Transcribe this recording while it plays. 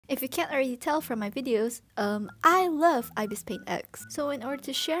If you can't already tell from my videos, I love Ibispaintx. So in order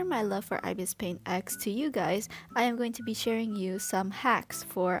to share my love for Ibispaintx to you guys, I am going to be sharing you some hacks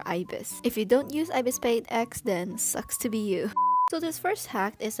for Ibis. If you don't use Ibispaintx, then sucks to be you. So this first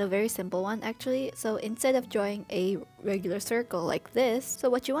hack is a very simple one actually. So instead of drawing a regular circle like this, so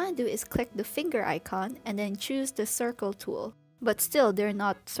what you want to do is click the finger icon and then choose the circle tool. But still, they're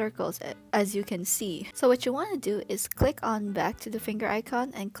not circles as you can see. So what you want to do is click on back to the finger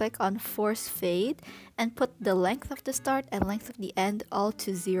icon and click on force fade and put the length of the start and length of the end all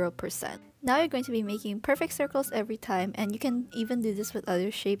to 0%. Now you're going to be making perfect circles every time, and you can even do this with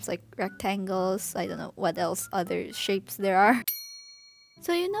other shapes like rectangles. I don't know what else other shapes there are.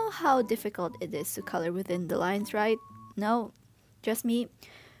 So you know how difficult it is to color within the lines, right? No? Just me?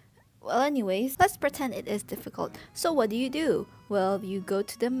 Well, anyways, let's pretend it is difficult. So what do? Well, you go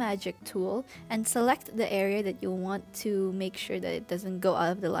to the magic tool and select the area that you want to make sure that it doesn't go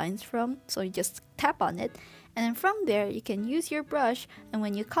out of the lines from. So you just tap on it, and then from there you can use your brush, and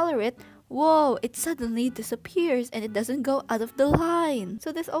when you color it, whoa, it suddenly disappears and it doesn't go out of the line.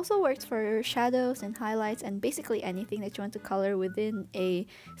 So this also works for shadows and highlights and basically anything that you want to color within a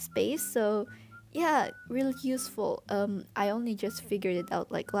space. So yeah, really useful. I only just figured it out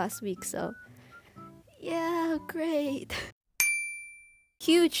like last week, so yeah, great.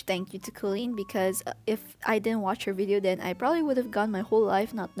 Huge thank you to Colleen, because if I didn't watch her video, then I probably would have gone my whole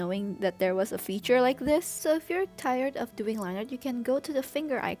life not knowing that there was a feature like this. So if you're tired of doing line art, you can go to the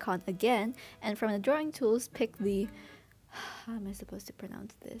finger icon again, and from the drawing tools, pick the, how am I supposed to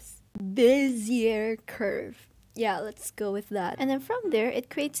pronounce this? Bezier curve. Yeah, let's go with that. And then from there, it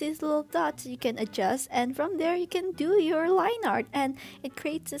creates these little dots you can adjust, and from there you can do your line art, and it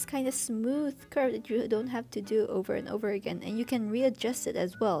creates this kind of smooth curve that you don't have to do over and over again, and you can readjust it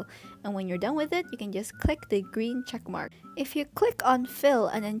as well. And when you're done with it, you can just click the green check mark. If you click on fill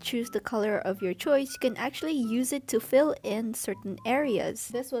and then choose the color of your choice, you can actually use it to fill in certain areas.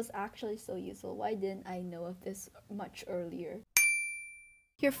 This was actually so useful. Why didn't I know of this much earlier?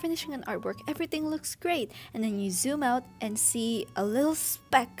 You're finishing an artwork, everything looks great, and then you zoom out and see a little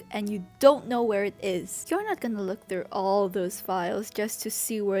speck and you don't know where it is. You're not gonna look through all those files just to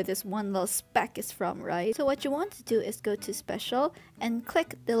see where this one little speck is from, right? So what you want to do is go to special and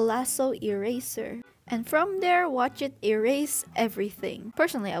click the lasso eraser. And from there, watch it erase everything.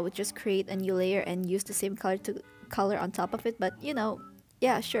 Personally, I would just create a new layer and use the same color to color on top of it, but you know,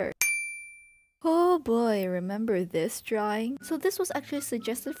 yeah, sure. Oh boy, remember this drawing? So this was actually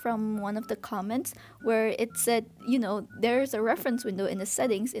suggested from one of the comments where it said, you know, there's a reference window in the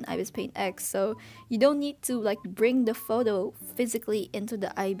settings in Ibispaintx, so you don't need to like bring the photo physically into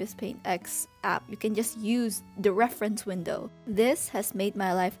the Ibispaintx app. You can just use the reference window. This has made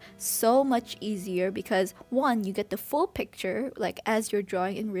my life so much easier because one, you get the full picture like as you're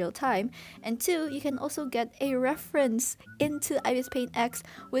drawing in real time, and two, you can also get a reference into Ibispaintx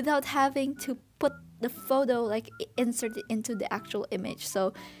without having to put the photo like inserted into the actual image.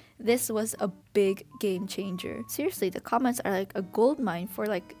 So this was a big game changer. Seriously, the comments are like a goldmine for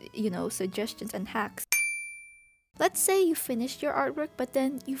like, you know, suggestions and hacks. Let's say you finished your artwork, but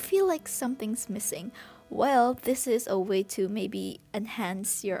then you feel like something's missing. Well, this is a way to maybe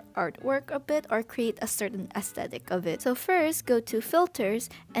enhance your artwork a bit or create a certain aesthetic of it. So first, go to filters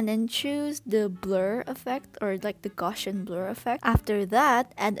and then choose the blur effect or like the Gaussian blur effect. After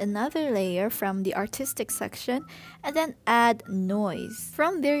that, add another layer from the artistic section and then add noise.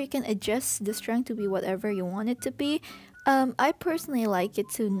 From there, you can adjust the strength to be whatever you want it to be. I personally like it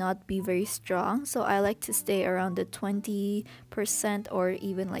to not be very strong, so I like to stay around the 20% or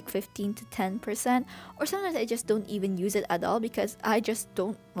even like 15 to 10%, or sometimes I just don't even use it at all because I just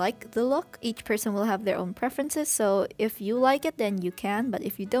don't like the look. Each person will have their own preferences, so if you like it then you can, but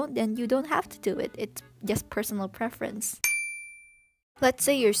if you don't then you don't have to do it. It's just personal preference. Let's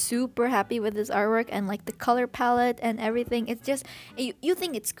say you're super happy with this artwork and like the color palette and everything, it's just, you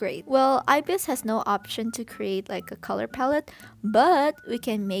think it's great. Well, Ibis has no option to create like a color palette, but we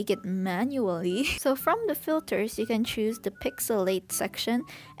can make it manually. So from the filters, you can choose the pixelate section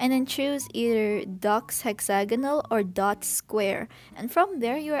and then choose either dots hexagonal or dots square. And from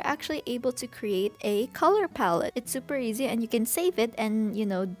there, you are actually able to create a color palette. It's super easy and you can save it and, you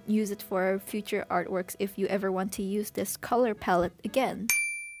know, use it for future artworks if you ever want to use this color palette again.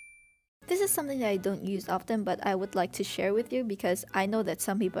 This is something that I don't use often, but I would like to share with you because I know that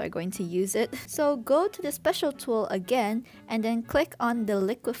some people are going to use it. So go to the special tool again and then click on the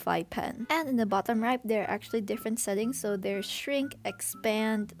LIQUIFY pen. And in the bottom right, there are actually different settings. So there's shrink,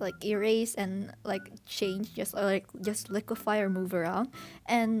 expand, like erase, and like change, just liquify or move around.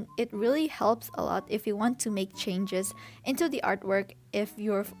 And it really helps a lot if you want to make changes into the artwork if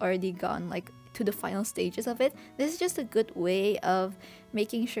you've already gone like to the final stages of it. This is just a good way of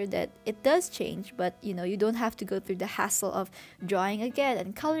making sure that it does change, but you know, you don't have to go through the hassle of drawing again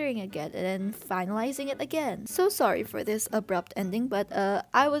and coloring again and then finalizing it again. So sorry for this abrupt ending, but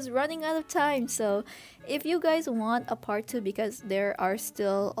I was running out of time. So if you guys want a part 2, because there are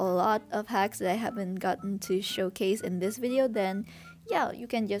still a lot of hacks that I haven't gotten to showcase in this video, then yeah, you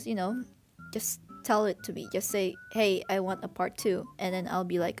can just, you know, just tell it to me. Just say, hey, I want a part 2, and then I'll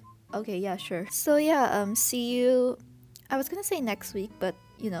be like, okay, yeah, sure. So yeah, see you, I was gonna say next week, but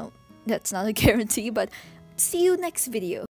you know, that's not a guarantee, but see you next video.